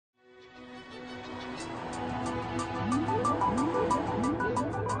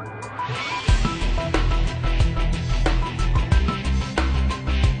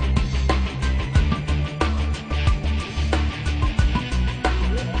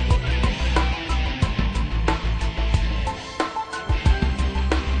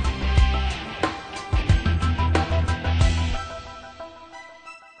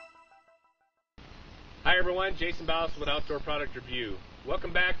everyone, Jason Ballas with Outdoor Product Review.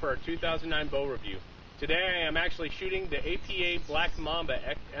 Welcome back for our 2009 bow review. Today I am actually shooting the APA Black Mamba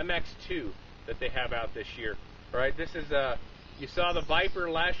MX2 that they have out this year. Alright, this is, you saw the Viper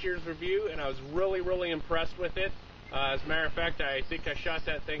last year's review and I was really impressed with it. As a matter of fact, I think I shot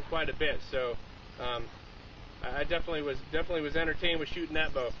that thing quite a bit, so I definitely was entertained with shooting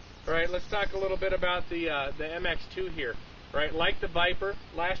that bow. Alright, let's talk a little bit about the MX2 here. Right, like the Viper,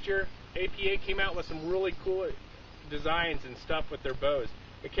 last year APA came out with some really cool designs and stuff with their bows.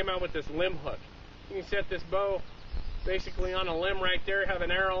 It came out with this limb hook. You can set this bow basically on a limb right there, have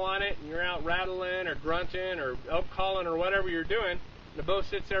an arrow on it, and you're out rattling or grunting or elk calling or whatever you're doing. The bow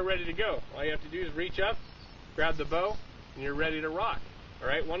sits there ready to go. All you have to do is reach up, grab the bow, and you're ready to rock. All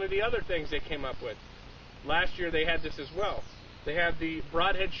right. One of the other things they came up with last year, they had this as well. They have the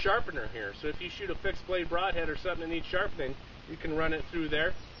broadhead sharpener here, so if you shoot a fixed blade broadhead or something that needs sharpening, you can run it through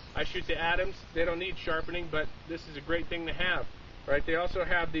there. I shoot the Athens, they don't need sharpening, but this is a great thing to have. Right? They also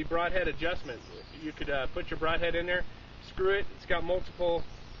have the broadhead adjustment. You could put your broadhead in there, screw it, it's got multiple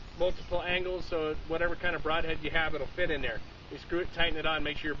angles, so whatever kind of broadhead you have, it'll fit in there. You screw it, tighten it on,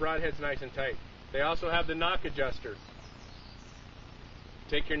 make sure your broadhead's nice and tight. They also have the knock adjuster.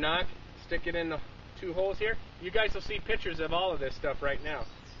 Take your knock, stick it in the two holes here. You guys will see pictures of all of this stuff right now.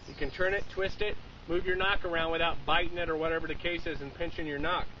 You can turn it, twist it, move your knock around without biting it or whatever the case is and pinching your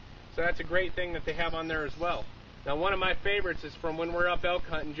knock. So that's a great thing that they have on there as well. Now one of my favorites is from when we're up elk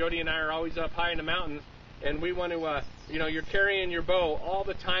hunting. Jody and I are always up high in the mountains and we want to, you're carrying your bow all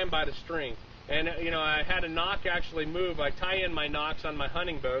the time by the string. And, I had a knock actually move. I tie in my knocks on my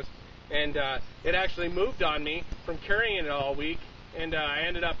hunting bows and it actually moved on me from carrying it all week. And I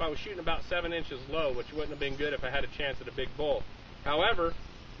was shooting about 7 inches low, which wouldn't have been good if I had a chance at a big bull. However,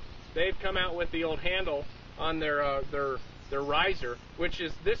 they've come out with the old handle on their riser,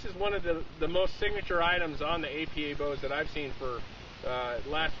 this is one of the most signature items on the APA bows that I've seen for the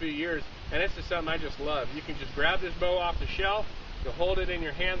last few years, and this is something I just love. You can just grab this bow off the shelf, you'll hold it in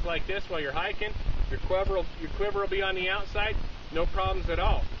your hands like this while you're hiking, your quiver will be on the outside, no problems at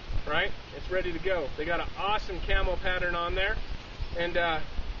all, right? It's ready to go. They got an awesome camo pattern on there. And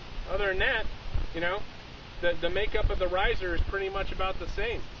other than that, the makeup of the riser is pretty much about the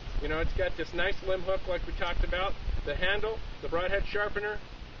same. It's got this nice limb hook like we talked about, the handle, the broadhead sharpener,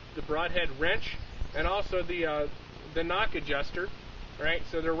 the broadhead wrench, and also the knock adjuster. Right?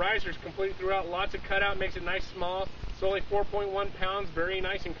 So the riser's complete throughout, lots of cutout, makes it nice small. It's only 4.1 pounds, very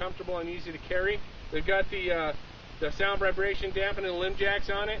nice and comfortable and easy to carry. They've got the sound vibration dampening limb jacks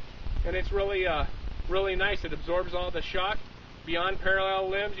on it, and it's really nice. It absorbs all the shock. Beyond parallel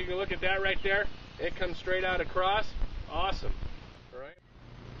limbs, you can look at that right there. It comes straight out across. Awesome. All right.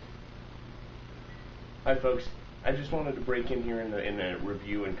 Hi folks, I just wanted to break in here in the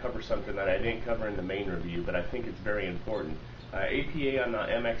review and cover something that I didn't cover in the main review, but I think it's very important. APA on the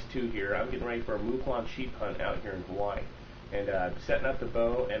MX2 here, I'm getting ready for a mouflon sheep hunt out here in Hawaii. And I'm setting up the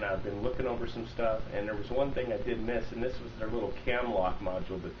bow, and I've been looking over some stuff, and there was one thing I did miss, and this was their little cam lock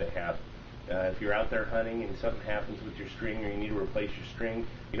module that they have. If you're out there hunting and something happens with your string or you need to replace your string,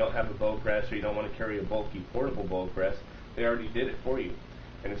 you don't have a bow press or you don't want to carry a bulky portable bow press, they already did it for you.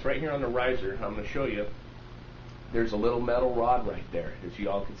 And it's right here on the riser. I'm going to show you. There's a little metal rod right there, as you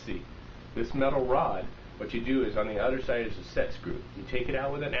all can see. This metal rod, what you do is on the other side is a set screw. You take it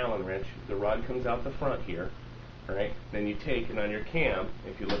out with an Allen wrench. The rod comes out the front here. Right? Then you take it on your cam.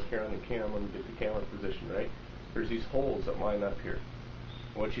 If you look here on the cam, let me get the camera position right. There's these holes that line up here.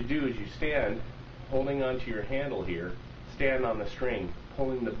 What you do is you stand, holding onto your handle here, stand on the string,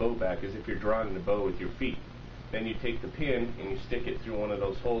 pulling the bow back as if you're drawing the bow with your feet. Then you take the pin and you stick it through one of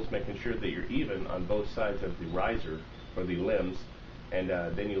those holes, making sure that you're even on both sides of the riser, or the limbs, and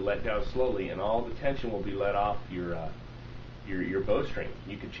then you let down slowly, and all the tension will be let off your bowstring.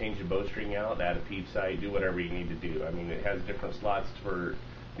 You could change the bowstring out, add a peep sight, do whatever you need to do. I mean, it has different slots for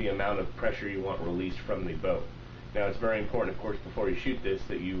the amount of pressure you want released from the bow. Now it's very important, of course, before you shoot this,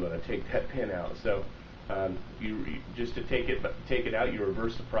 that you take that pin out. So just to take it out, you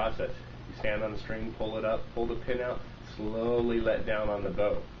reverse the process. You stand on the string, pull it up, pull the pin out, slowly let down on the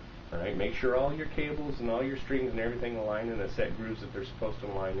bow. All right, make sure all your cables and all your strings and everything align in the set grooves that they're supposed to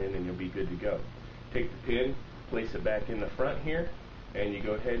align in, and you'll be good to go. Take the pin, place it back in the front here, and you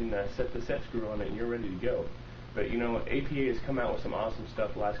go ahead and set the set screw on it, and you're ready to go. But APA has come out with some awesome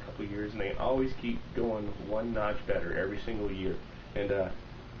stuff the last couple of years, and they always keep going one notch better every single year. And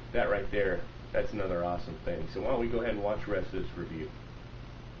that right there, that's another awesome thing. So why don't we go ahead and watch the rest of this review.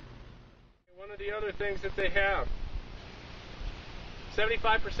 One of the other things that they have,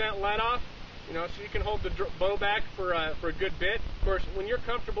 75% let off, so you can hold the bow back for a good bit. Of course, when you're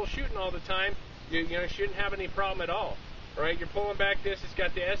comfortable shooting all the time, you shouldn't have any problem at all. All right, you're pulling back this. It's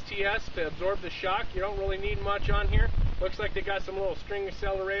got the STS to absorb the shock. You don't really need much on here. Looks like they got some little string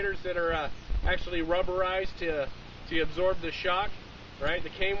accelerators that are actually rubberized to absorb the shock. Right, they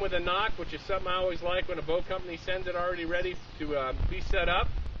came with a knock, which is something I always like when a boat company sends it already ready to be set up.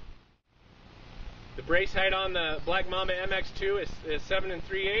 The brace height on the Black Mamba MX2 is 7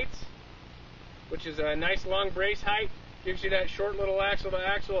 3/8, which is a nice long brace height. Gives you that short little axle to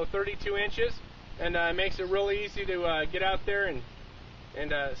axle of 32 inches, and makes it really easy to get out there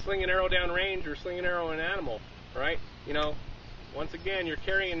and sling an arrow down range or sling an arrow at an animal. Right, once again, you're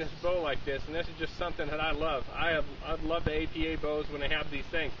carrying this bow like this, and this is just something that I love. I've loved the APA bows when they have these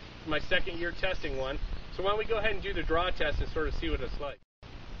things. It's my second year testing one. So why don't we go ahead and do the draw test and sort of see what it's like.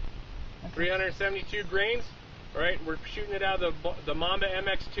 Okay. 372 grains. All right, we're shooting it out of the Mamba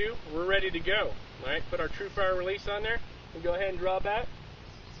MX2. We're ready to go. All right, put our true fire release on there and go ahead and draw back.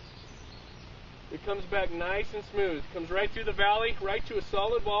 It comes back nice and smooth. Comes right through the valley, right to a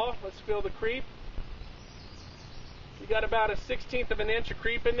solid wall. Let's feel the creep. You got about a 1/16 of an inch of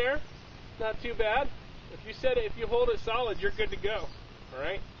creep in there. Not too bad. If you hold it solid, you're good to go. All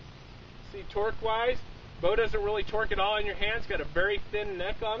right. See, torque-wise, bow doesn't really torque at all in your hand. It's got a very thin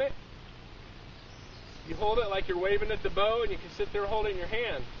neck on it. You hold it like you're waving at the bow, and you can sit there holding your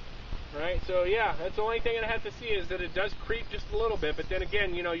hand. All right. So yeah, that's the only thing I have to see is that it does creep just a little bit. But then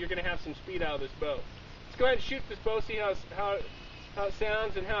again, you're going to have some speed out of this bow. Let's go ahead and shoot this bow. See how it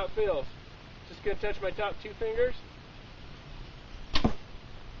sounds and how it feels. Just going to touch my top 2 fingers.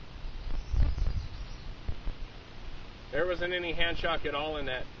 There wasn't any hand shock at all in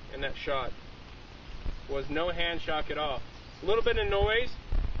that shot. Was no hand shock at all. A little bit of noise.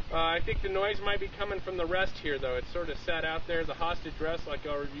 I think the noise might be coming from the rest here, though. It's sort of sat out there, the hostage rest, like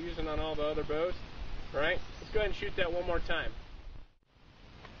I was using on all the other bows. All right, let's go ahead and shoot that one more time.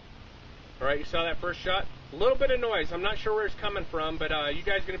 All right, you saw that first shot. A little bit of noise. I'm not sure where it's coming from, but you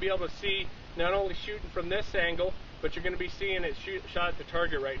guys are going to be able to see not only shooting from this angle, but you're going to be seeing it shot at the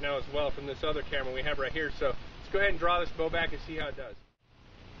target right now as well from this other camera we have right here. So let's go ahead and draw this bow back and see how it does.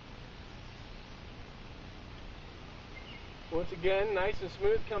 Once again, nice and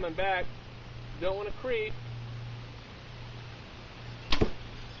smooth coming back. Don't want to creep.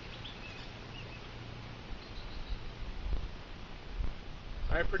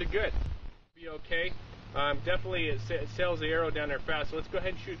 All right, pretty good. Be okay. Definitely it sails the arrow down there fast. So let's go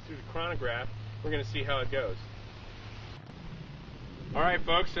ahead and shoot through the chronograph. We're going to see how it goes. All right,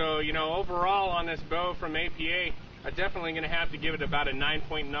 folks. So overall on this bow from APA, I'm definitely going to have to give it about a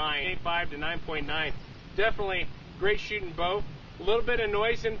 9.9, 8.5 to 9.9. Definitely great shooting bow. A little bit of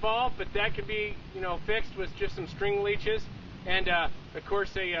noise involved, but that can be fixed with just some string leeches and of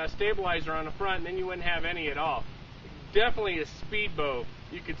course a stabilizer on the front, and then you wouldn't have any at all. Definitely a speed bow.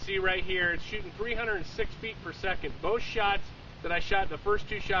 You can see right here it's shooting 306 feet per second. Both shots that I shot, the first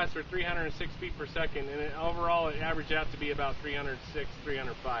 2 shots were 306 feet per second, and overall it averaged out to be about 306,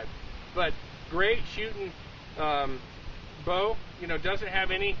 305. But great shooting bow. Doesn't have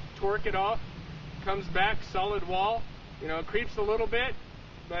any torque at all. Comes back solid wall. It creeps a little bit,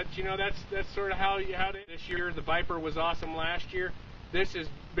 but that's sort of how it is. This year the Viper was awesome. Last year, this is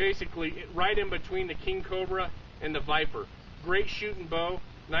basically right in between the King Cobra and the Viper. Great shooting bow,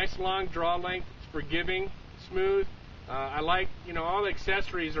 nice long draw length, it's forgiving, smooth. I like, all the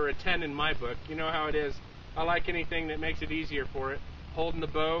accessories are a 10 in my book. You know how it is. I like anything that makes it easier for it. Holding the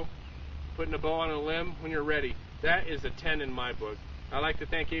bow, putting the bow on a limb when you're ready. That is a 10 in my book. I'd like to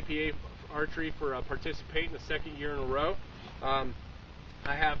thank APA Archery for participating the 2nd year in a row. I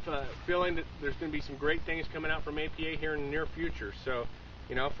have a feeling that there's going to be some great things coming out from APA here in the near future. So,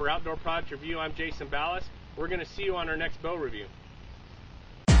 for Outdoor Product Review, I'm Jason Ballas. We're going to see you on our next bow review.